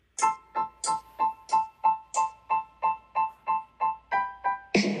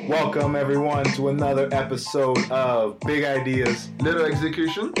Welcome everyone to another episode of Big Ideas, Little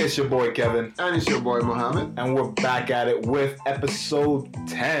Execution. It's your boy Kevin. And it's your boy Mohammed. And we're back at it with episode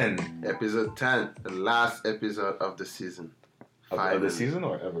 10. Episode 10, the last episode of the season. Of the season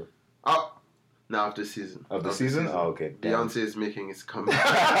or ever? Oh, now of the season. Of the season? Oh, okay. Damn. Beyonce is making its comeback.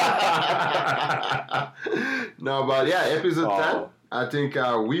 No, but yeah, episode 10. I think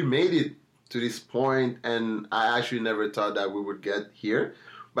we made it to this point, and I actually never thought that we would get here.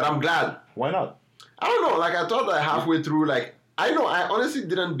 But I'm glad. Why not? I don't know. Like, I thought that halfway through, like, I honestly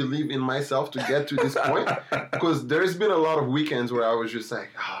didn't believe in myself to get to this point. Because there's been a lot of weekends where I was just like,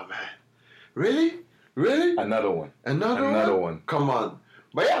 oh, man. Really? Really? Another one. Another one? Come on.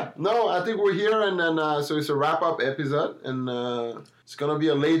 But yeah, no, I think we're here. And then, so it's a wrap-up episode. And it's going to be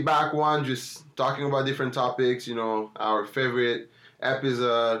a laid-back one, just talking about different topics, you know, our favorite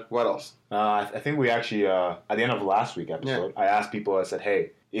episode. What else? I think we actually, at the end of last week's episode, I asked people, I said,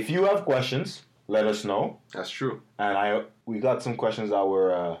 hey, if you have questions, let us know. That's true. And we got some questions that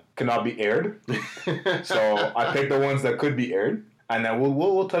were cannot be aired. So I picked the ones that could be aired. And then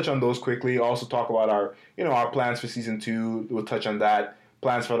we'll touch on those quickly. Also talk about our plans for season 2. We'll touch on that.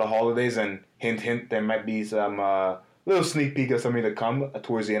 Plans for the holidays. And hint, there might be some little sneak peek of something to come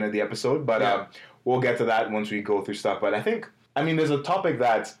towards the end of the episode. But we'll get to that once we go through stuff. But I think, there's a topic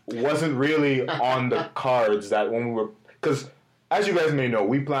that wasn't really on the cards that when we were... Because... As you guys may know,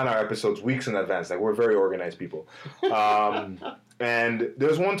 we plan our episodes weeks in advance. Like, we're very organized people. And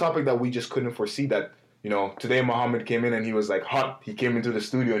there's one topic that we just couldn't foresee that, today Mohammed came in and he was like hot. He came into the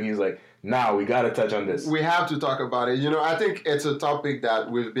studio and he's like, we got to touch on this. We have to talk about it. I think it's a topic that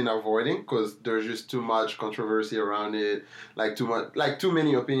we've been avoiding because there's just too much controversy around it, too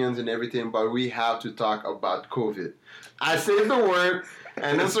many opinions and everything, but we have to talk about COVID. I say the word...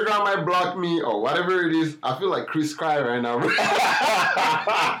 And Instagram might block me or whatever it is. I feel like Chris Cry right now.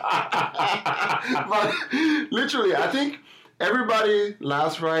 But literally, I think everybody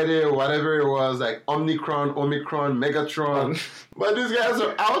last Friday or whatever it was, like Omicron, Megatron. But these guys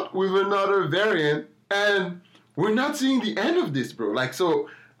are out with another variant. And we're not seeing the end of this, bro. Like, so...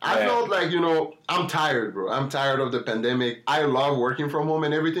 I felt like, I'm tired, bro. I'm tired of the pandemic. I love working from home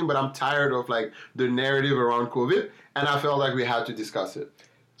and everything, but I'm tired of, the narrative around COVID, and I felt like we had to discuss it.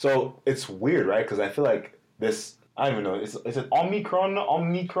 So, it's weird, right? Because I feel like this, I don't even know, is it Omicron?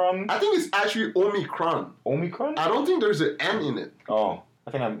 I think it's actually Omicron. Omicron? I don't think there's an M in it. Oh, I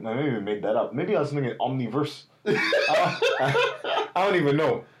think I maybe made that up. Maybe I was thinking Omniverse. I don't even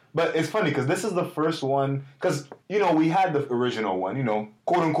know. But it's funny because this is the first one, because, we had the original one,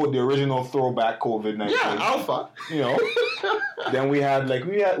 quote unquote, the original throwback COVID-19. Yeah, Alpha. Then we had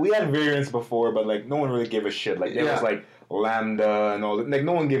variants before, but no one really gave a shit. There was Lambda and all that.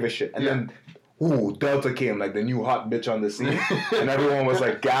 No one gave a shit. And then, Delta came, the new hot bitch on the scene. And everyone was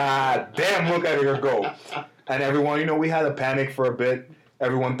like, God damn, look at her go. And everyone, we had a panic for a bit.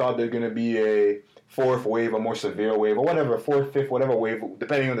 Everyone thought there's going to be a 4th wave, a more severe wave, or whatever, 4th, 5th, whatever wave,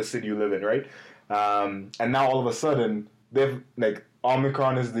 depending on the city you live in, right? And now all of a sudden, they've,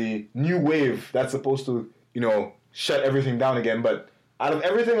 Omicron is the new wave that's supposed to, shut everything down again. But out of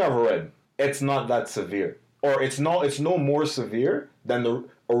everything I've read, it's not that severe. Or it's no more severe than the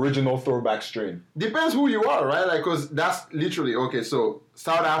original throwback strain. Depends who you are, right? Because that's literally, okay, so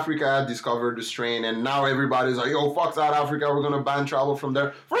South Africa discovered the strain, and now everybody's like, yo, fuck South Africa, we're going to ban travel from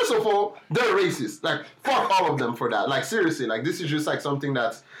there. First of all, they're racist. Fuck all of them for that. Seriously, this is just, something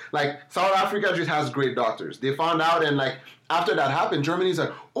that's, South Africa just has great doctors. They found out, and, after that happened, Germany's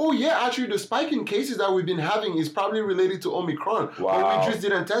like, oh, yeah, actually, the spike in cases that we've been having is probably related to Omicron. Wow. But we just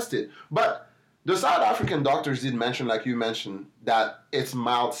didn't test it. But... the South African doctors did mention, like you mentioned, that it's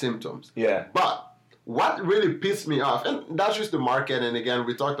mild symptoms. Yeah. But what really pissed me off, and that's just the market, and again,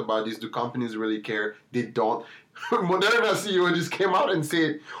 we talked about this, do companies really care? They don't. Moderna CEO just came out and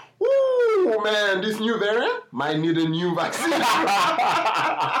said, ooh, man, this new variant might need a new vaccine.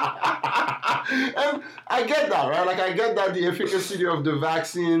 And I get that, right? I get that the efficacy of the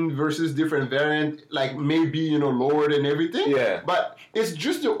vaccine versus different variant, may be, lowered and everything. Yeah. But it's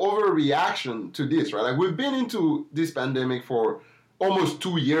just the overreaction to this, right? We've been into this pandemic for almost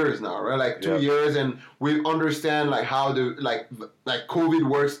 2 years now, right? 2 years, and we understand how the COVID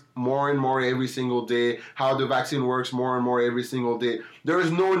works more and more every single day, how the vaccine works more and more every single day. There is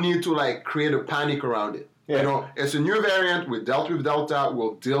no need to create a panic around it. Yeah. It's a new variant. We dealt with Delta.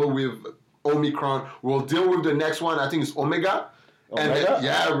 We'll deal with Omicron. We'll deal with the next one. I think it's Omega. And then,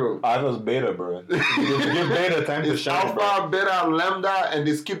 yeah, bro. I was beta, bro. Give beta time to shine, Alpha, beta, lambda, and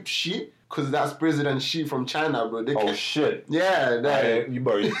they skipped shit. because that's President Xi from China, bro. They Oh can't- shit! Yeah, that,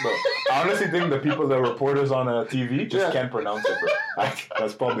 Bro, I honestly think the people that reporters on TV just Yeah. can't pronounce it, bro.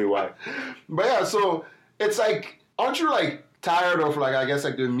 That's probably why. but yeah, so it's like, aren't you like tired of like, I guess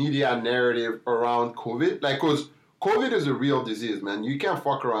like the media narrative around COVID? Like, cause COVID is a real disease, man. You can't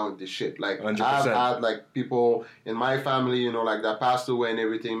fuck around with this shit. Like, 100%. I've had like people in my family, you know, like that passed away and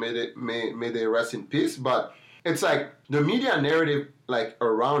everything. May they rest in peace. But it's like the media narrative like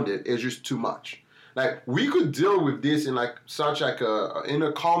around it is just too much. Like, we could deal with this in like such like in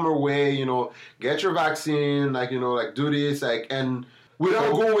a calmer way, you know, get your vaccine, like, you know, like do this, like, and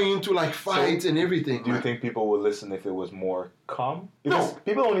without going into like fights and everything. Do you man. think people would listen if it was more calm? No. Because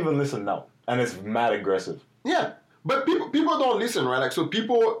people don't even listen now, and it's mad aggressive. Yeah, but people don't listen, right? Like, so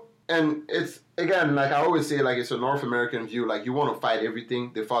people, and it's, again, like I always say, like, it's a North American view. Like, you want to fight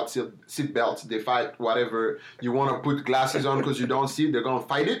everything. They fight seat belts. They fight whatever. You want to put glasses on because you don't see. They're going to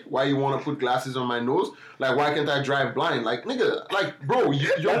fight it. Why you want to put glasses on my nose? Like, why can't I drive blind? Like, nigga, like, bro,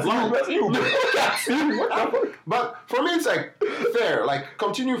 you're That's blind. you, that's you, bro. That's you. What the fuck? But for me, it's like fair. Like,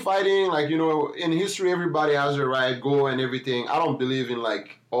 continue fighting. Like, you know, in history, everybody has a right, go and everything. I don't believe in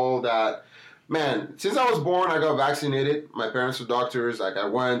like all that. Man, since I was born, I got vaccinated. My parents were doctors. Like, I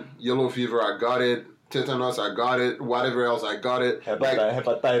went, yellow fever, I got it. Tetanus, I got it. Whatever else, I got it. Like,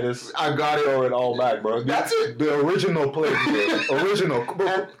 Hepatitis. I got it. Throw it all back, bro. That's it. The original plague, bro. Original. Bro,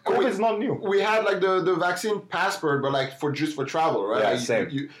 And COVID's not new. We had like the vaccine passport, but like for travel, right? Yeah, like,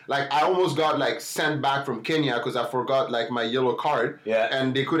 same. Like, I almost got like sent back from Kenya because I forgot like my yellow card. Yeah.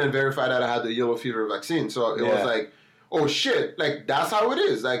 And they couldn't verify that I had the yellow fever vaccine. So it was Yeah. like, oh shit, like that's how it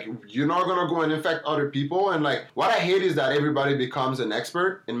is. Like, you're not gonna go and infect other people. And like, what I hate is that everybody becomes an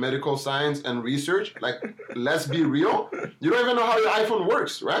expert in medical science and research. Like, let's be real. You don't even know how your iPhone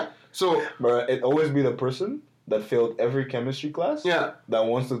works, right? So Bro, it always be the person that failed every chemistry class yeah. that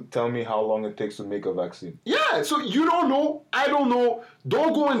wants to tell me how long it takes to make a vaccine. Yeah, so you don't know, I don't know.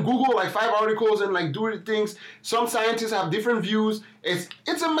 Don't go and Google like 5 articles and like do things. Some scientists have different views.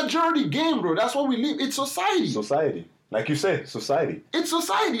 It's a majority game, bro. That's what we live. It's society. Society. Like you say, society. It's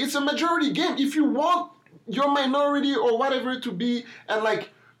society. It's a majority game. If you want your minority or whatever to be, and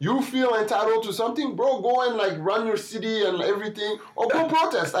like you feel entitled to something, bro, go and like run your city and everything, or go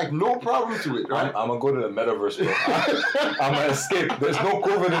protest. Like, no problem to it, right? I'm gonna go to the metaverse, bro. I'm gonna escape. There's no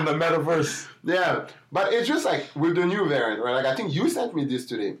COVID in the metaverse. Yeah, but it's just like with the new variant, right? Like, I think you sent me this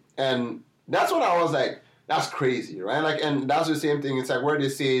today, and that's what I was like, that's crazy, right? Like, and that's the same thing. It's like where they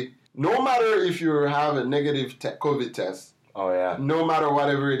say, no matter if you have a negative COVID test, Oh yeah. no matter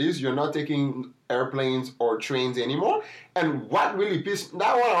whatever it is, you're not taking airplanes or trains anymore. And what really pissed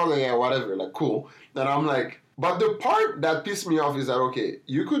that one, I was like, yeah, whatever, like cool. And I'm like, but the part that pissed me off is that, okay,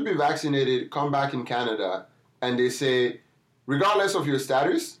 you could be vaccinated, come back in Canada, and they say, regardless of your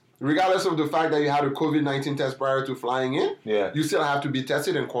status, regardless of the fact that you had a COVID-19 test prior to flying in, Yeah. you still have to be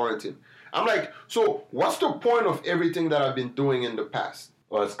tested and quarantined. I'm like, so what's the point of everything that I've been doing in the past?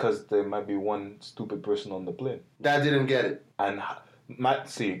 Well, it's because there might be one stupid person on the plane. That didn't get it. And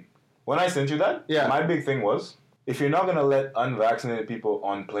see, when I sent you that, Yeah. my big thing was, if you're not gonna let unvaccinated people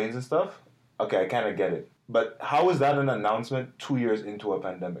on planes and stuff, okay, I kind of get it. But how is that an announcement 2 years into a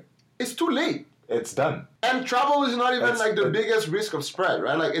pandemic? It's too late. It's done. And travel is not even That's like the the- biggest risk of spread,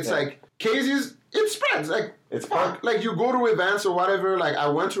 right? Like, it's Yeah. like cases, it spreads. Like, It's fuck. packed. Like, you go to events or whatever. Like, I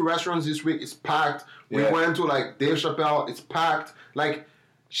went to restaurants this week, it's packed. We Yeah. went to like Dave Chappelle, it's packed. Like,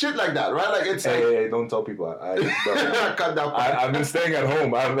 shit like that, right? Like, it's Hey, don't tell people. cut that part. I've been staying at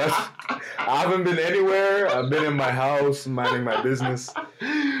home. I haven't been anywhere. I've been in my house, minding my business.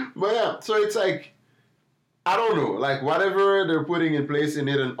 But yeah, so it's like, I don't know, like whatever they're putting in place in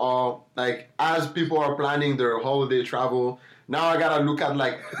it and all, like as people are planning their holiday travel, now I gotta look at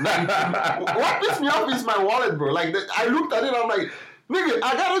like, what pissed me off is my wallet, bro. Like, I looked at it, I'm like, nigga,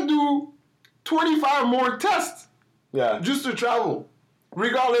 I gotta do 25 more tests Yeah. just to travel,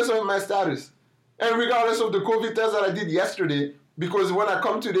 regardless of my status. And regardless of the COVID test that I did yesterday, because when I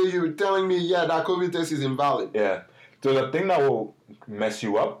come today, you're telling me, yeah, that COVID test is invalid. Yeah. So the thing that will mess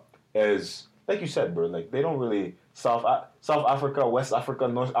you up is, like you said, bro, like they don't really, South Africa, West Africa,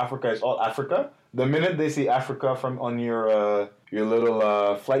 North Africa, it's all Africa. The minute they see Africa from on your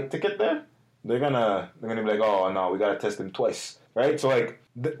little flight ticket there, they're gonna be like, oh no, we gotta test them twice, right? So like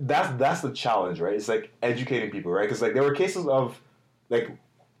that's the challenge, right? It's like educating people, right? Because like there were cases of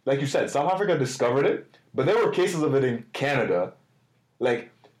like you said, South Africa discovered it, but there were cases of it in Canada.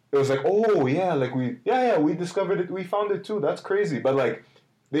 Like, it was like, oh, yeah, like we discovered it, we found it too, that's crazy. But like,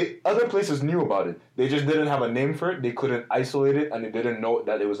 other places knew about it. They just didn't have a name for it, they couldn't isolate it, and they didn't know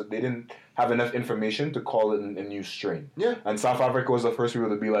that they didn't have enough information to call it a new strain. Yeah. And South Africa was the first people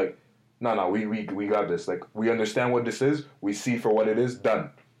to be like, no, we got this. Like, we understand what this is. We see for what it is. Done.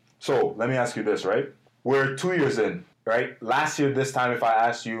 So, let me ask you this, right? We're 2 years in, right? Last year, this time, if I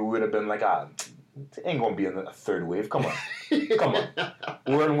asked you, we would have been like, it ain't going to be a third wave. Come on. Come on.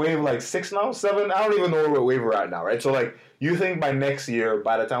 We're in wave, like, 6 now? 7? I don't even know what wave we're at now, right? So, like, you think by next year,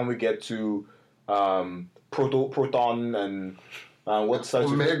 by the time we get to Proton and... what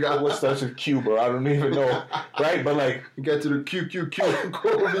starts with Q, bro? I don't even know, right? But like, get to the QQQ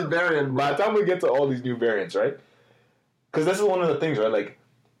COVID variant. By the time we get to all these new variants, right? Because this is one of the things, right? Like,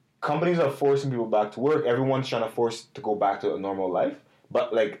 companies are forcing people back to work. Everyone's trying to force to go back to a normal life.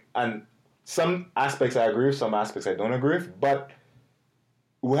 But like, and some aspects I agree with, some aspects I don't agree with. But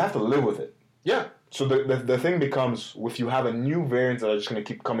we have to live with it. Yeah. So the thing becomes, if you have a new variant that are just going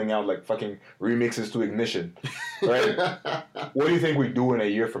to keep coming out like fucking remixes to Ignition, right? What do you think we do in a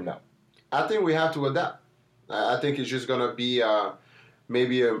year from now? I think we have to adapt. I think it's just going to be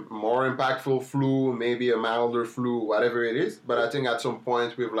maybe a more impactful flu, maybe a milder flu, whatever it is. But I think at some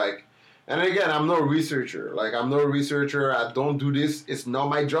point we've like, and again, I'm no researcher. Like, I'm no researcher. I don't do this. It's not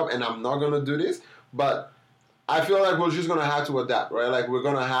my job, and I'm not going to do this. But I feel like we're just going to have to adapt, right? Like, we're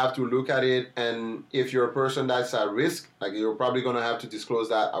going to have to look at it, and if you're a person that's at risk, like, you're probably going to have to disclose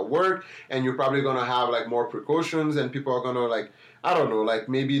that at work, and you're probably going to have, like, more precautions, and people are going to, like, I don't know, like,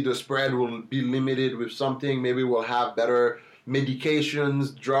 maybe the spread will be limited with something, maybe we'll have better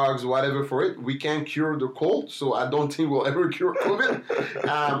medications, drugs, whatever for it. We can't cure the cold, so I don't think we'll ever cure COVID.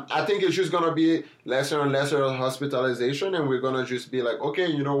 I think it's just going to be lesser and lesser hospitalization, and we're going to just be like, okay,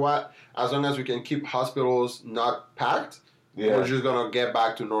 you know what? As long as we can keep hospitals not packed, we're just going to get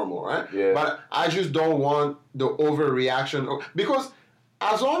back to normal, right? Yeah. But I just don't want the overreaction, because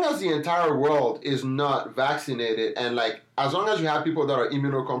as long as the entire world is not vaccinated, and like, as long as you have people that are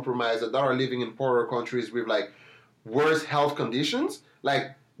immunocompromised, that are living in poorer countries with like worse health conditions,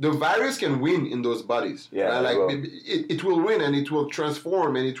 like, the virus can win in those bodies. Yeah, right? Like, it will win, and it will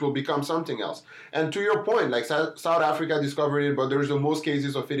transform, and it will become something else. And to your point, like, South Africa discovered it, but there's the most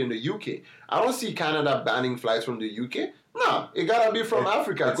cases of it in the UK. I don't see Canada banning flights from the UK. No, it gotta be from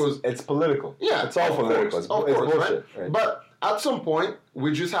Africa, because it's political. Yeah, it's all political. It's bullshit. Right? But at some point,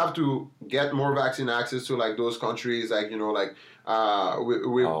 we just have to get more vaccine access to like those countries, like, you know, like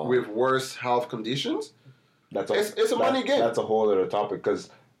with worse health conditions. It's a money game. That's a whole other topic, because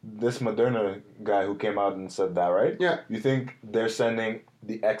this Moderna guy who came out and said that, right? Yeah. You think they're sending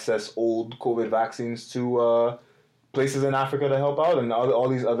the excess old COVID vaccines to places in Africa to help out, and all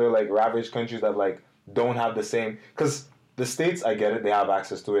these other like ravaged countries that like don't have the same? Because the States, I get it, they have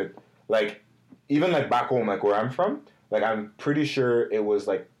access to it. Like, even like back home, like where I'm from, like I'm pretty sure it was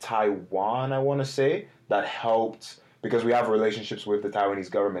like Taiwan, I want to say, that helped, because we have relationships with the Taiwanese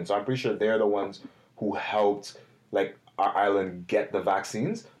government. So I'm pretty sure they're the ones who helped like our island get the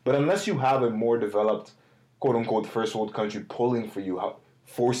vaccines. But unless you have a more developed, quote unquote, first world country pulling for you,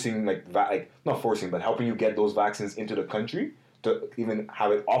 forcing not forcing, but helping you get those vaccines into the country to even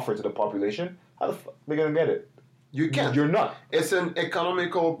have it offered to the population, how the fuck are they gonna get it? You can't. You're not. It's an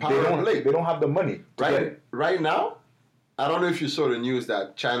economical power play. They don't have the money to get it. Right now, I don't know if you saw the news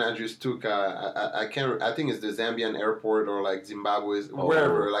that China just took, I think it's the Zambian airport, or like Zimbabwe's,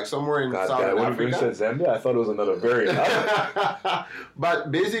 wherever, like somewhere in Southern Africa. When you said Zambia, I thought it was another variant. But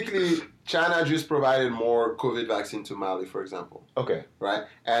basically, China just provided more COVID vaccine to Mali, for example. Okay. Right?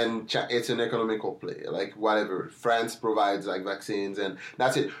 And it's an economical play. Like, whatever. France provides like vaccines, and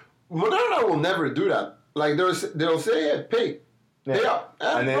that's it. Moderna will never do that. Like, they'll say, hey, pay. Yeah.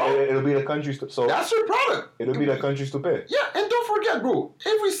 And then it'll be the countries to... So that's your product. It'll be the countries to pay. Yeah, and don't forget, bro,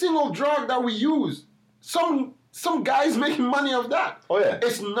 every single drug that we use, some guy's making money off that. Oh, yeah.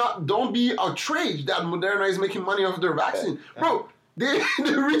 It's not... Don't be outraged that Moderna is making money off their vaccine. Yeah. Bro, they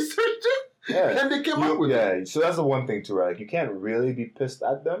researched it, and they came up with it. Yeah, so that's the one thing, too, right? Like, you can't really be pissed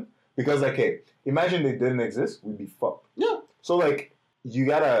at them, because, like, hey, imagine they didn't exist, we'd be fucked. Yeah. So, like, you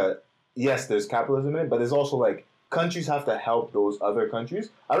gotta... Yes, there's capitalism in it, but there's also, like, countries have to help those other countries.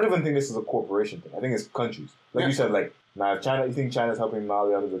 I don't even think this is a corporation thing. I think it's countries. Like you said, like, now if China, you think China's helping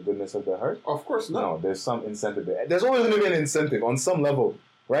Mali out of the goodness of their heart? Of course not. No, there's some incentive there. There's always going to be an incentive on some level,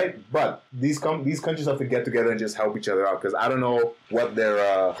 right? But these countries have to get together and just help each other out, because I don't know what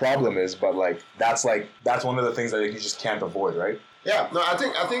their problem is, but that's one of the things that you just can't avoid, right? Yeah, no, I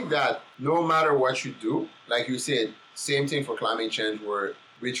think that no matter what you do, like you said, same thing for climate change, where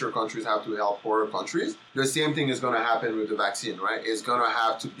richer countries have to help poorer countries. The same thing is going to happen with the vaccine, right? It's going to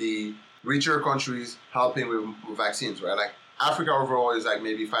have to be richer countries helping with vaccines, right? Like, Africa overall is like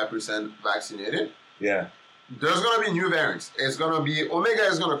maybe 5% vaccinated. Yeah. There's going to be new variants. It's going to be, Omega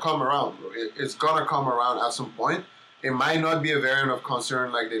is going to come around, bro. It's going to come around at some point. It might not be a variant of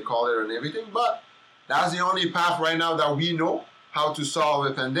concern like they call it and everything, but that's the only path right now that we know how to solve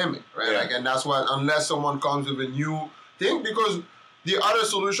a pandemic, right? Yeah. Like, and that's what, unless someone comes with a new thing, because the other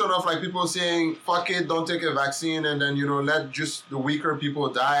solution of like people saying, fuck it, don't take a vaccine, and then, let just the weaker people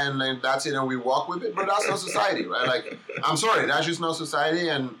die, and then that's it, and we walk with it. But that's not society, right? Like, I'm sorry, that's just not society.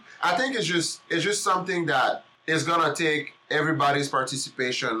 And I think it's just something that is gonna take everybody's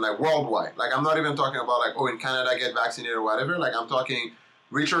participation, like worldwide. Like, I'm not even talking about like, in Canada get vaccinated or whatever. Like, I'm talking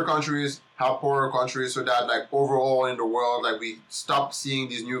richer countries help poorer countries, so that like overall in the world, like we stop seeing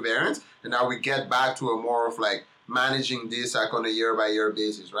these new variants, and that we get back to a more of like managing this like on a year by year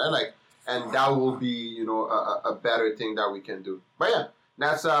basis, right? Like, and that will be a better thing that we can do. But yeah,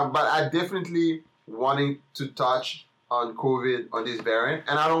 that's but I definitely wanting to touch on COVID, on this variant,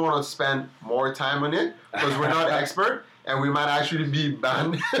 and I don't want to spend more time on it because we're not expert. And we might actually be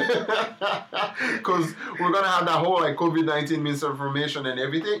banned because we're going to have that whole like COVID-19 misinformation and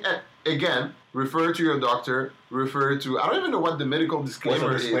everything. And again, refer to your doctor, refer to, I don't even know what the medical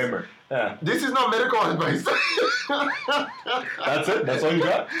disclaimer is. Yeah. This is not medical advice. That's it? That's all you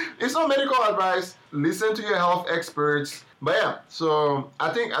got? It's not medical advice. Listen to your health experts. But yeah, so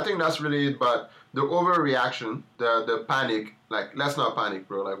I think that's really it. But the overreaction, the panic, like, let's not panic,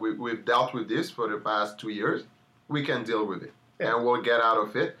 bro. Like, we've dealt with this for the past 2 years. We can deal with it, and we'll get out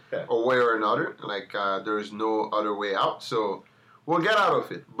of it, a way or another. Like, there's no other way out, so we'll get out of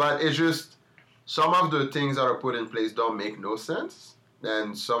it. But it's just some of the things that are put in place don't make no sense,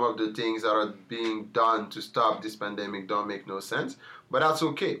 and some of the things that are being done to stop this pandemic don't make no sense. But that's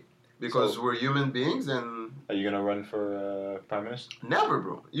okay, because we're human beings. And are you gonna run for prime minister? Never,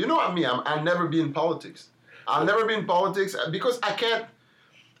 bro. You know what I mean? I'll never be in politics. I'll never be in politics because I can't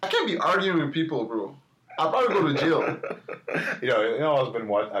be arguing with people, bro. I'll probably go to jail. I've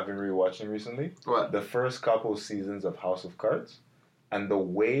been rewatching recently. What? The first couple seasons of House of Cards, and the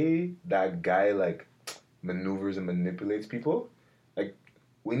way that guy like maneuvers and manipulates people. Like,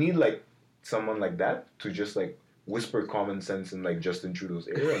 we need like someone like that to just like whisper common sense in like Justin Trudeau's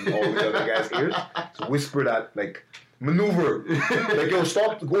ear and all the other guys' ears. To whisper that, like, maneuver. Like, yo,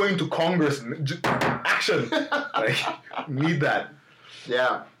 stop going to Congress. Action. Like, need that.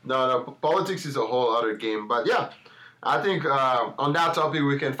 Yeah, no, politics is a whole other game. But yeah, I think on that topic,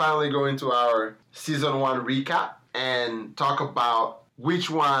 we can finally go into our season 1 recap and talk about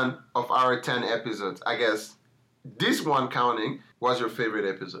which one of our 10 episodes, I guess, this one counting, was your favorite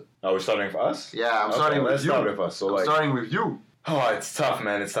episode. Oh, we're starting for us? Yeah, I'm starting with let's you. Start with us. So, I'm starting with you. Oh, it's tough,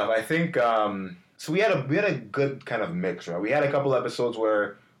 man. It's tough. I think, so we had a good kind of mix, right? We had a couple episodes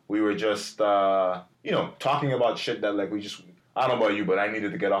where we were just, talking about shit that, like, I don't know about you, but I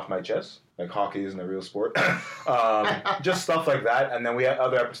needed to get off my chest. Like, hockey isn't a real sport. Just stuff like that. And then we had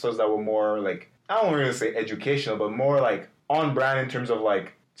other episodes that were more, like, I don't want to say educational, but more, like, on brand in terms of,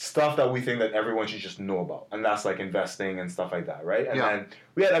 like, stuff that we think that everyone should just know about. And that's, like, investing and stuff like that, right? And then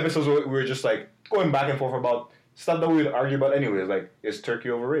we had episodes where we were just, like, going back and forth about stuff that we would argue about anyways. Like, is turkey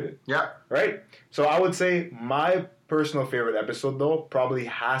overrated? Yeah. Right? So I would say my personal favorite episode, though, probably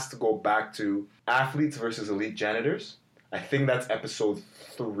has to go back to Athletes versus Elite Janitors. I think that's episode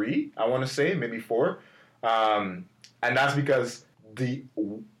 3, I want to say, maybe 4. And that's because the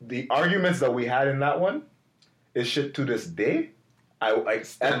arguments that we had in that one is shit to this day.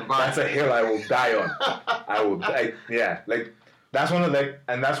 That's a hill I will die on. That's one of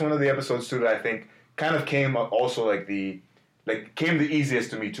the episodes too that I think kind of came also came the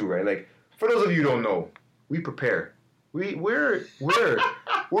easiest to me too, right? Like, for those of you who don't know, we prepare. We're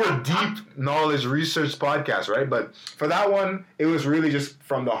a deep knowledge research podcast, right? But for that one, it was really just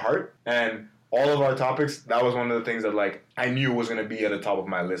from the heart, and all of our topics, that was one of the things that, like, I knew was going to be at the top of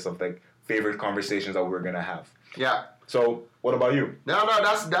my list of, like, favorite conversations that we were going to have. Yeah. So, what about you? No,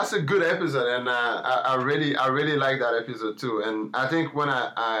 that's a good episode, and I really like that episode too. And I think when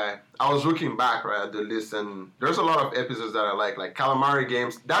I was looking back, right, at the list, and there's a lot of episodes that I like Calamari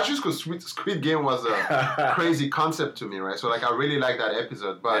Games. That's just because Squid Game was a crazy concept to me, right? So, like, I really like that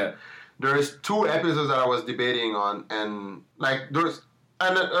episode. But there's 2 episodes that I was debating on, and like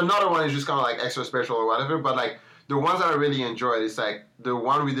and another one is just kind of like extra special or whatever. But like the ones that I really enjoyed is like the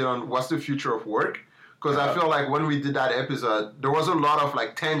one we did on What's the Future of Work. Because I feel like when we did that episode, there was a lot of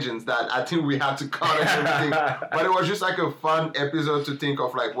like tangents that I think we had to cut and everything. But it was just like a fun episode to think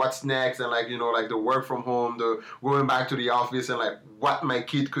of, like, what's next, and like, like the work from home, the going back to the office, and like what my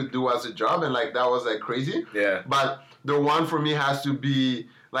kid could do as a job, and like that was like crazy. Yeah. But the one for me has to be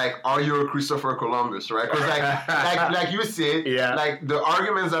like, are you a Christopher Columbus, right? Because like you said, like the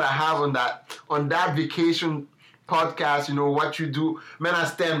arguments that I have on that vacation podcast, what you do. Man, I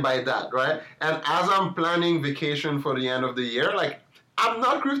stand by that, right? And as I'm planning vacation for the end of the year, like, I'm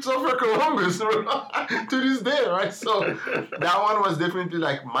not Christopher Columbus to this day, right? So that one was definitely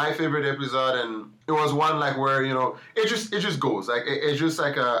like my favorite episode, and it was one like where it just goes like it's just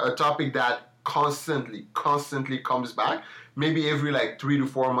like a topic that constantly comes back. Maybe every like 3 to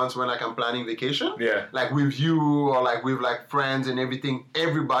 4 months when like I'm planning vacation. Yeah. Like with you or like with like friends and everything,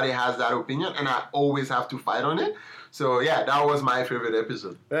 everybody has that opinion, and I always have to fight on it. So yeah, that was my favorite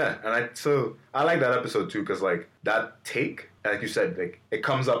episode. Yeah, and I like that episode too because like that take, like you said, like it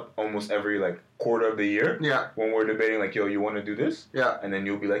comes up almost every like quarter of the year. Yeah. When we're debating like, yo, you want to do this? Yeah. And then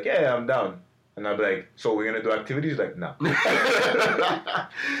you'll be like, yeah, I'm down. And I'll be like, so we're gonna do activities? Like, no.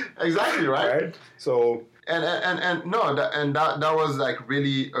 Exactly right. So. And no, that was like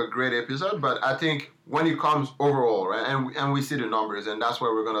really a great episode. But I think when it comes overall, right, and we see the numbers, and that's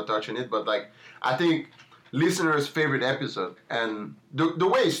where we're gonna touch on it. But like, I think listeners' favorite episode and the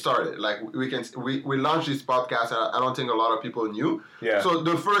way it started, like we launched this podcast, and I don't think a lot of people knew. Yeah. So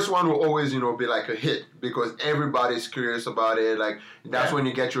the first one will always be like a hit because everybody's curious about it. Like that's when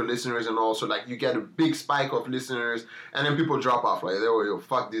you get your listeners, and also like you get a big spike of listeners, and then people drop off. Like yo,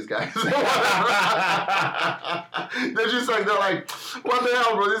 fuck these guys. They're like, what the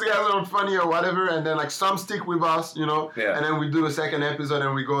hell, bro? These guys aren't funny or whatever. And then like some stick with us, Yeah. And then we do the second episode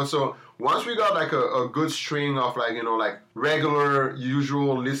and we go. So once we got like a good string of like like regular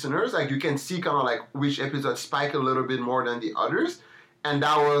usual listeners, like you can see kind of like which episodes spike a little bit more than the others. And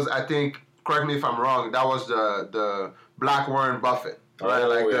that was, I think, correct me if I'm wrong, that was the Black Warren Buffett. Right,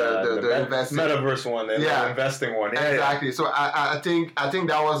 like the investing metaverse one, the investing one. Yeah, exactly. Yeah. So I think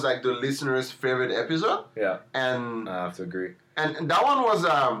that was like the listeners' favorite episode. Yeah, and I have to agree. And that one was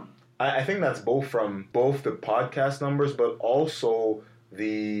I think that's both the podcast numbers, but also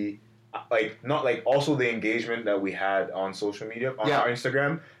the also the engagement that we had on social media on our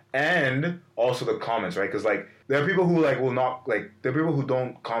Instagram, and also the comments, right? Because like there are people who like will not like there are people who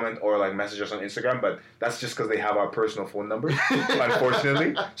don't comment or like message us on Instagram, but that's just because they have our personal phone numbers,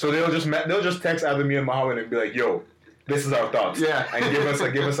 unfortunately. So they'll just text either me and Muhammad and be like, "Yo, this is our thoughts," and give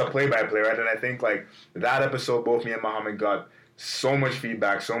us a play-by-play, right? And I think like that episode, both me and Muhammad got so much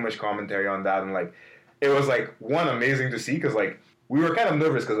feedback, so much commentary on that, and like it was like one amazing to see because like we were kind of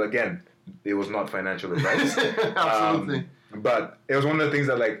nervous because again it was not financial advice. Absolutely. But it was one of the things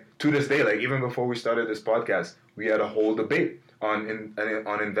that like to this day, like even before we started this podcast, we had a whole debate on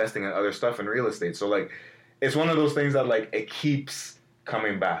investing and other stuff in real estate. So like it's one of those things that like it keeps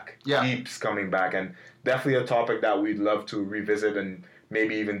coming back. Keeps coming back, and definitely a topic that we'd love to revisit and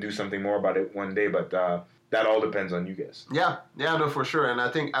maybe even do something more about it one day, but that all depends on you guys. Yeah, no, for sure. And I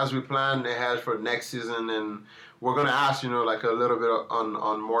think as we plan ahead for next season, and we're gonna ask, like a little bit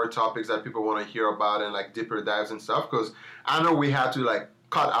on more topics that people want to hear about and like deeper dives and stuff. Because I know we had to like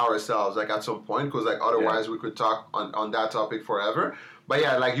cut ourselves like at some point, because like otherwise we could talk on that topic forever. But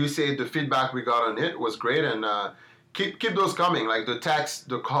yeah, like you said, the feedback we got on it was great, and keep those coming. Like the texts,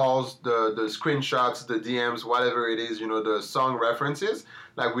 the calls, the screenshots, the DMs, whatever it is, the song references.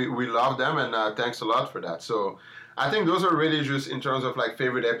 Like we love them, and thanks a lot for that. So I think those are really just in terms of like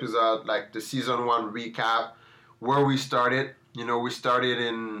favorite episode, like the season 1 recap, where we started. We started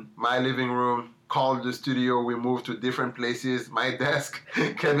in my living room, called the studio. We moved to different places. My desk,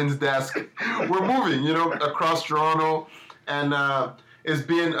 Kevin's desk. We're moving, across Toronto, and it's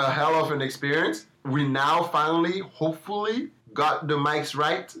been a hell of an experience. We now finally, hopefully, got the mics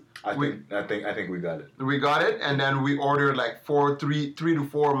right. I think we got it. We got it, and then we ordered like 3 to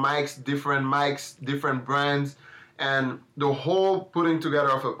 4 mics, different brands, and the whole putting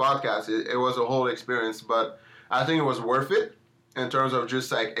together of a podcast. It was a whole experience, but I think it was worth it in terms of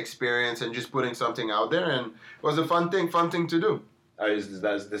just like experience and just putting something out there, and it was a fun thing to do. Is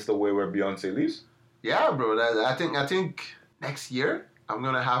this the way where Beyonce leaves? Yeah, bro. I think next year I'm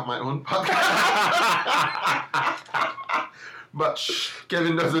gonna have my own podcast. But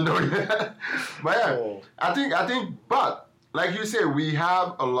Kevin doesn't know yet. But yeah, I think. But like you say, we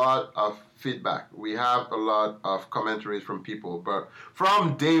have a lot of feedback. We have a lot of commentaries from people. But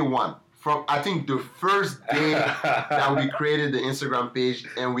from day one, I think the first day that we created the Instagram page,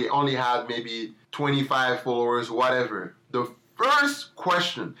 and we only had maybe 25 followers, whatever. The first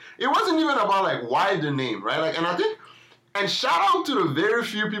question, it wasn't even about like why the name, right? Like, and I think. And shout out to the very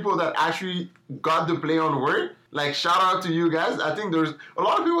few people that actually got the play on word. Like, shout out to you guys. I think there's a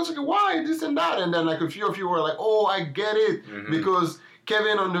lot of people saying, why this and that? And then, like, a few of you were like, oh, I get it. Mm-hmm. Because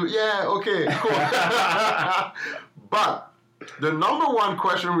Kevin okay, cool. But the number one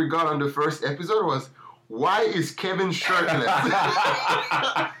question we got on the first episode was, why is Kevin shirtless?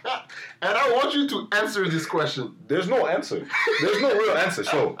 And I want you to answer this question. There's no answer. There's no real answer.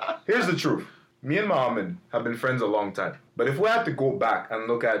 So here's the truth. Me and Muhammad have been friends a long time. But if we had to go back and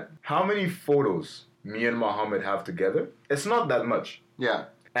look at how many photos me and Muhammad have together, it's not that much. Yeah.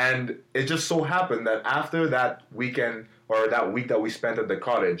 And it just so happened that after that weekend or that week that we spent at the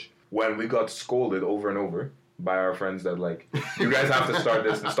cottage, when we got scolded over and over by our friends that like, you guys have to start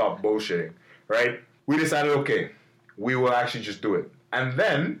this and stop bullshitting, right? We decided, okay, we will actually just do it. And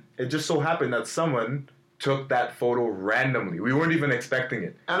then it just so happened that someone took that photo randomly. We weren't even expecting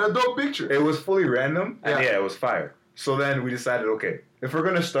it. And a dope picture. It was fully random, and yeah, it was fire. So then we decided, okay, if we're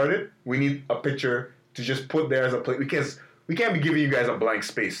gonna start it, we need a picture to just put there as a plate, because we can't be giving you guys a blank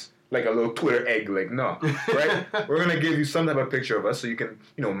space like a little Twitter egg. Like, no, right? We're gonna give you some type of picture of us so you can,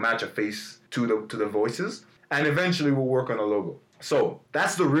 match a face to the voices, and eventually we'll work on a logo. So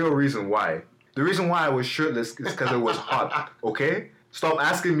that's the real reason why. The reason why I was shirtless is because it was hot. Okay, stop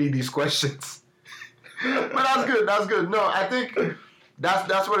asking me these questions. But that's good. That's good. No, I think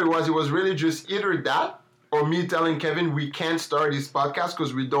that's what it was. It was really just either that or me telling Kevin we can't start this podcast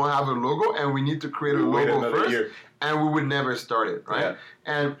because we don't have a logo and we need to create a logo first. Year. And we would never start it, right? Yeah.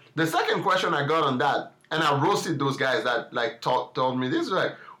 And the second question I got on that, and I roasted those guys that like told me this,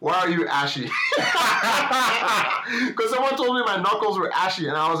 like, why are you ashy? Because someone told me my knuckles were ashy,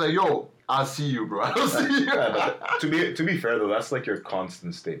 and I was like, yo, I'll see you, bro. I'll see you. Yeah, to be fair though, that's like your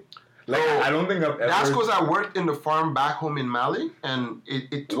constant state. Like, I don't think I've ever... That's because I worked in the farm back home in Mali, and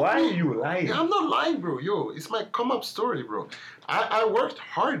it took Why me... are you lying? Yeah, I'm not lying, bro. Yo, it's my come-up story, bro. I worked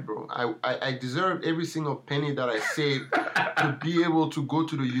hard, bro. I deserved every single penny that I saved to be able to go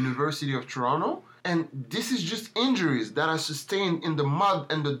to the University of Toronto. And this is just injuries that I sustained in the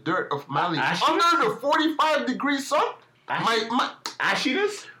mud and the dirt of Mali. Under the 45-degree sun. My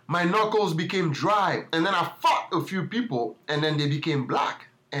Ashiness? My knuckles became dry. And then I fought a few people, and then they became black.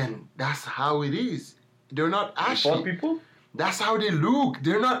 And that's how it is. They're not ashy. You fought people? That's how they look.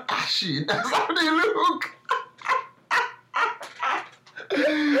 They're not ashy. That's how they look.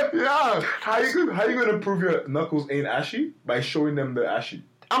 Yeah. How you gonna prove your knuckles ain't ashy? By showing them they're ashy.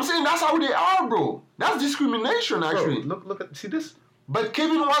 I'm saying that's how they are, bro. That's discrimination, actually. Bro, look at, see this? But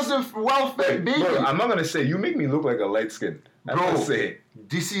Kevin was a well-fed baby. Bro, I'm not gonna say, you make me look like a light skin. Bro, say.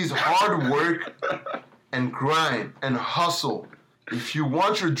 This is hard work and grind and hustle. If you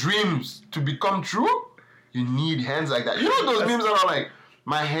want your dreams to become true, you need hands like that. You know those memes that are like,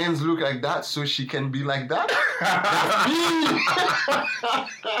 my hands look like that so she can be like that? That's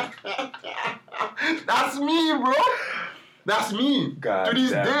me! That's me, bro! That's me. God to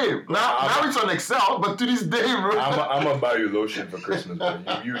this day. Now it's on Excel, but to this day, bro. I'm gonna buy you lotion for Christmas, bro.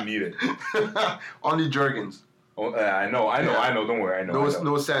 You need it. Only Jergens. Oh, I know. Don't worry, I know.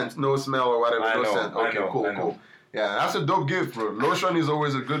 No scent, no smell or whatever. No scent. Okay, cool. Yeah, that's a dope gift, bro. Lotion is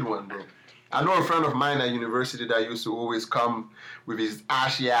always a good one, bro. I know a friend of mine at university that used to always come with his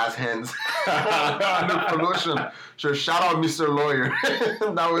ashy ass hands for lotion. So shout out Mr. Lawyer.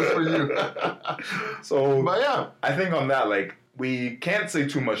 That was for you. So, but yeah, I think on that, like, we can't say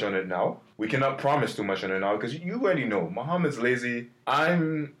too much on it now. We cannot promise too much on it now because you already know Muhammad's lazy.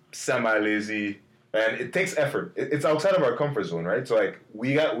 I'm semi-lazy. And it takes effort. It's outside of our comfort zone, right? So like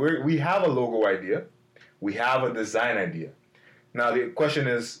we have a logo idea, we have a design idea. Now the question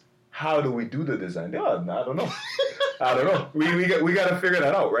is, how do we do the design? Yeah, I don't know. I don't know. We got to figure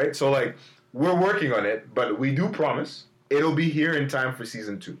that out, right? So like we're working on it, but we do promise it'll be here in time for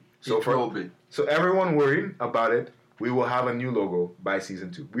season 2. So So everyone worried about it, we will have a new logo by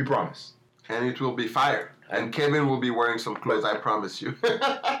season 2. We promise. And it will be fire. And Kevin will be wearing some clothes, I promise you.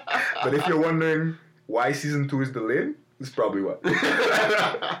 But if you're wondering why season 2 is delayed, it's probably what.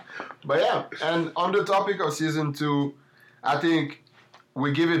 But yeah, and on the topic of season 2, I think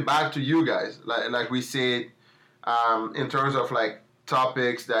we give it back to you guys. Like we said, in terms of like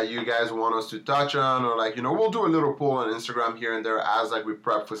topics that you guys want us to touch on, or like, we'll do a little poll on Instagram here and there as like we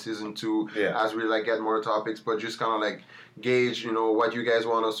prep for season 2, as we like get more topics, but just kind of like gauge, what you guys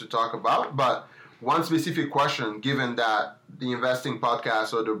want us to talk about. But one specific question, given that the investing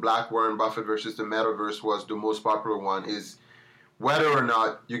podcast or the Black Warren Buffett versus the Metaverse was the most popular one, is whether or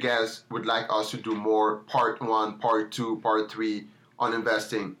not you guys would like us to do more part 1, part 2, part 3 on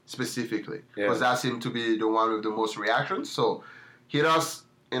investing specifically. Because that seemed to be the one with the most reactions. So hit us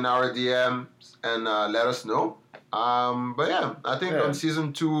in our DMs and let us know. But yeah, I think on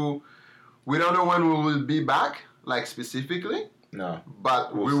season 2, we don't know when we will be back, like specifically. No.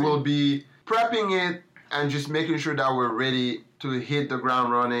 But we will be prepping it and just making sure that we're ready to hit the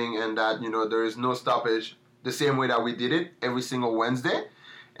ground running and that, there is no stoppage the same way that we did it every single Wednesday.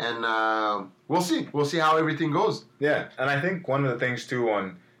 And we'll see. We'll see how everything goes. Yeah, and I think one of the things, too,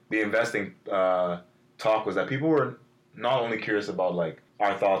 on the investing talk was that people were not only curious about like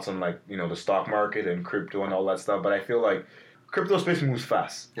our thoughts on like, you know, the stock market and crypto and all that stuff, but I feel like crypto space moves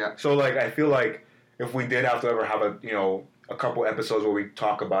fast. Yeah. So like I feel like if we did have to ever have a couple episodes where we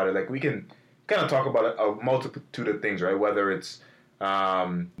talk about it, like we can kind of talk about a multitude of things, right? Whether it's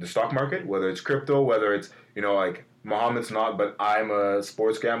the stock market, whether it's crypto, whether it's, you know, like Mohammed's not, but I'm a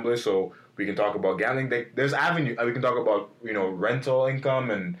sports gambler, so we can talk about gambling. There's avenue. We can talk about, you know, rental income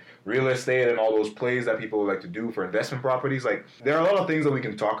and real estate and all those plays that people like to do for investment properties. Like there are a lot of things that we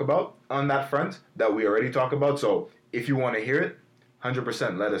can talk about on that front that we already talk about. So if you want to hear it,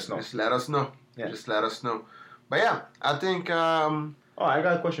 100%, let us know. Just let us know. Yeah. Just let us know. But yeah, I think. Oh, I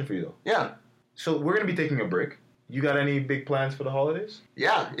got a question for you though. Yeah. So we're gonna be taking a break. You got any big plans for the holidays?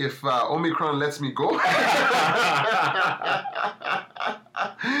 Yeah, if Omicron lets me go.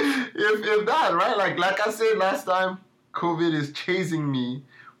 If that, right? Like I said last time, COVID is chasing me,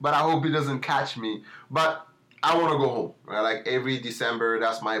 but I hope it doesn't catch me. But I want to go home, right? Like every December,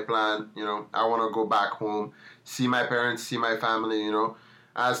 that's my plan. You know, I want to go back home, see my parents, see my family, you know.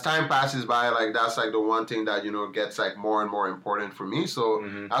 As time passes by, like that's like the one thing that, you know, gets like more and more important for me. So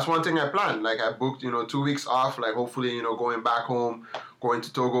that's one thing I planned. Like I booked, you know, 2 weeks off, like hopefully, you know, going back home, going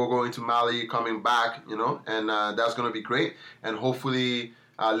to Togo, going to Mali, coming back, you know, and that's going to be great. And hopefully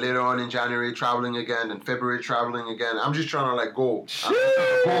later on in January, traveling again, and February, traveling again. I'm just trying to like go.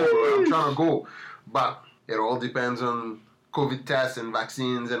 I'm trying to go. But it all depends on COVID tests and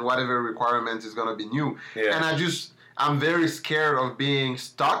vaccines and whatever requirements is going to be new. Yeah. And I'm very scared of being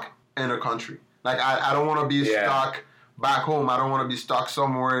stuck in a country. Like, I don't want to be stuck back home. I don't want to be stuck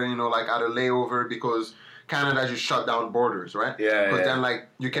somewhere, you know, like at a layover because Canada just shut down borders, right? Yeah. But then, like,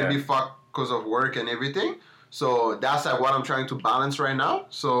 you can be fucked because of work and everything. So that's like what I'm trying to balance right now.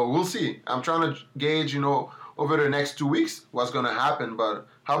 So we'll see. I'm trying to gauge, you know, over the next 2 weeks what's going to happen. But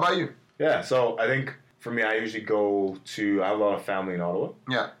how about you? Yeah, so I think for me, I usually I have a lot of family in Ottawa.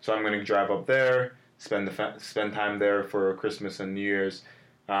 Yeah. So I'm going to drive up there. Spend time there for Christmas and New Year's.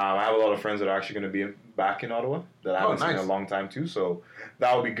 I have a lot of friends that are actually going to be back in Ottawa that I haven't seen in a long time too, so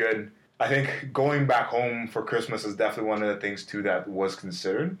that will be good. I think going back home for Christmas is definitely one of the things too that was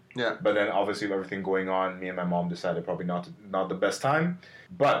considered. Yeah. But then obviously with everything going on, me and my mom decided probably not the best time.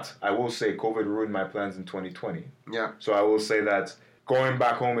 But I will say COVID ruined my plans in 2020. Yeah. So I will say that going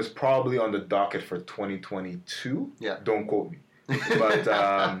back home is probably on the docket for 2022. Yeah. Don't quote me.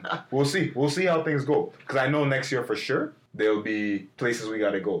 But we'll see. We'll see how things go. Because I know next year for sure there'll be places we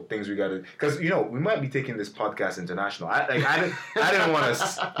got to go, things we got to. Because you know we might be taking this podcast international. I didn't want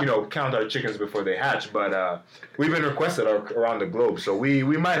to count our chickens before they hatch, but we've been requested around the globe, so we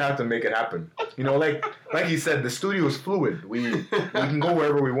might have to make it happen. You know, like he said, the studio is fluid. We can go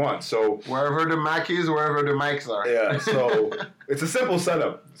wherever we want. So wherever the mic is, wherever the mics are. Yeah. So it's a simple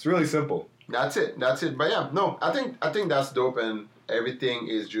setup. It's really simple. That's it. But yeah, no, I think that's dope, and everything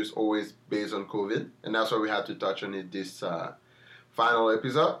is just always based on COVID, and that's why we had to touch on it this final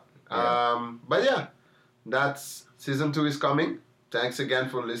episode. Yeah. But yeah, that's season 2 is coming. Thanks again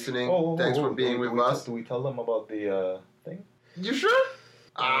for listening. Thanks for being with us. Do we tell them about the thing? You sure?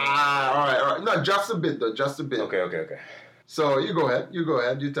 All right. No, just a bit though. Just a bit. Okay. So you go ahead.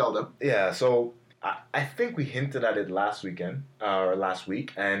 You tell them. Yeah. So I think we hinted at it last week,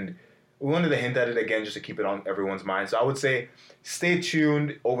 and we wanted to hint at it again just to keep it on everyone's mind. So I would say stay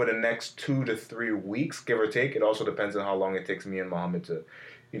tuned over the next 2 to 3 weeks, give or take. It also depends on how long it takes me and Mohammed to,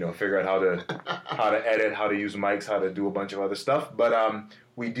 figure out how to edit, how to use mics, how to do a bunch of other stuff. But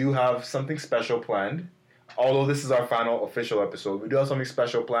we do have something special planned. Although this is our final official episode, we do have something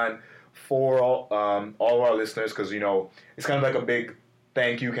special planned for all of our listeners because, it's kind of like a big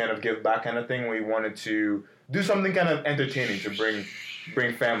thank you kind of give back kind of thing. We wanted to do something kind of entertaining to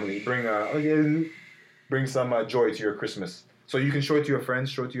bring family, bring some joy to your Christmas. So you can show it to your friends,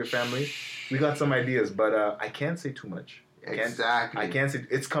 show it to your family. We got some ideas, but I can't say too much. Exactly. I can't say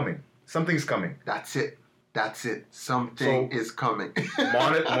it's coming. Something's coming. That's it. Something is coming.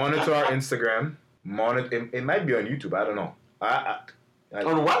 Monitor our Instagram. It might be on YouTube. I don't know.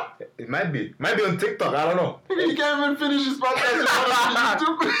 On what? It might be on TikTok. I don't know. You can't even finish this podcast on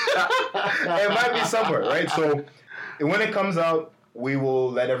YouTube. It might be somewhere, right? So when it comes out, we will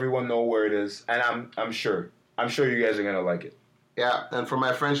let everyone know where it is, and I'm sure you guys are gonna like it. Yeah, and for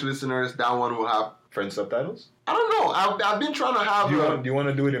my French listeners, that one will have French subtitles. I don't know. I've been trying to have. Do you want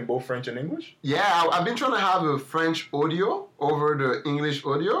to do it in both French and English? Yeah, I've been trying to have a French audio over the English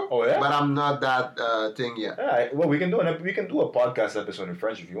audio. Oh yeah. But I'm not that thing yet. Yeah, well, we can do a podcast episode in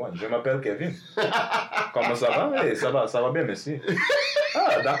French if you want. Je m'appelle Kevin. Comment ça va? Hey, ça va bien, merci.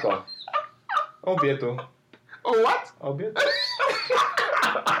 Ah, d'accord. Au bientôt. Oh what? Au bientôt.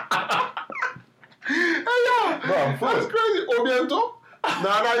 That's crazy. Obiento? No,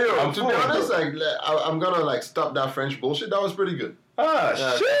 yo. I'm To be honest, like I'm gonna like stop that French bullshit. That was pretty good.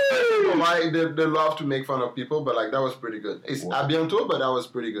 Shit! People like they love to make fun of people, but like that was pretty good. It's à bientôt, but that was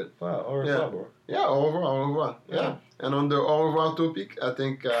pretty good. Wow, au revoir, bro. Yeah, au revoir. Yeah. And on the au revoir topic, I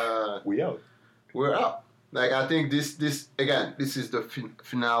think We out. we're out. Like I think this again, this is the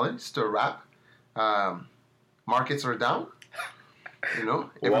finale. It's the wrap. Markets are down. You know,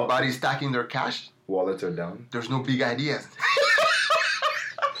 everybody's stacking their cash. Wallets are down. There's no big ideas.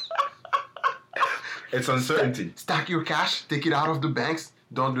 It's uncertainty. Stack your cash, take it out of the banks.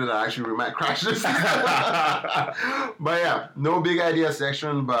 Don't do that. Actually, we might crash this. But yeah, no big idea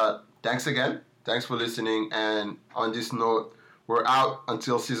section. But thanks again. Thanks for listening. And on this note, we're out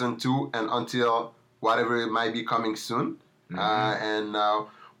until season 2 and until whatever it might be coming soon. And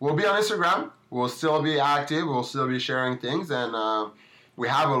we'll be on Instagram. We'll still be active. We'll still be sharing things. And we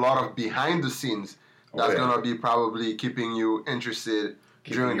have a lot of behind the scenes that's going to be probably keeping you interested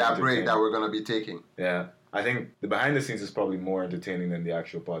during that break that we're going to be taking. Yeah. I think the behind the scenes is probably more entertaining than the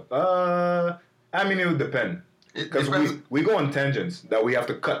actual pod. I mean, it would depend. Because we go on tangents that we have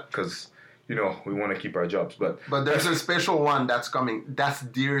to cut because, you know, we want to keep our jobs. But there's a special one that's coming that's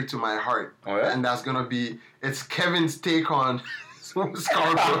dear to my heart. Oh, yeah? And that's going to be, it's Kevin's take on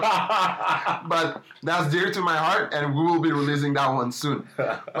Scarborough. But that's dear to my heart, and we will be releasing that one soon.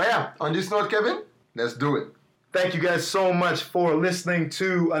 But yeah, on this note, Kevin, let's do it. Thank you guys so much for listening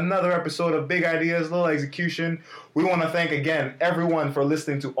to another episode of Big Ideas, Little Execution. We want to thank again everyone for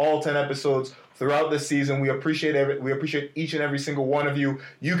listening to all 10 episodes throughout this season. We appreciate We appreciate each and every single one of you.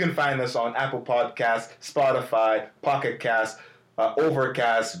 You can find us on Apple Podcasts, Spotify, Pocket Cast,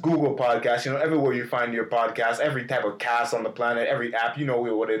 Overcast, Google Podcasts, you know, everywhere you find your podcast, every type of cast on the planet, every app, you know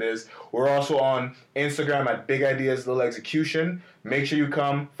what it is. We're also on Instagram at Big Ideas Little Execution. Make sure you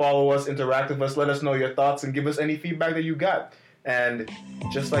come, follow us, interact with us, let us know your thoughts, and give us any feedback that you got. And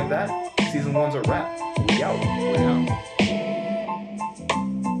just like that, season 1's a wrap. We out.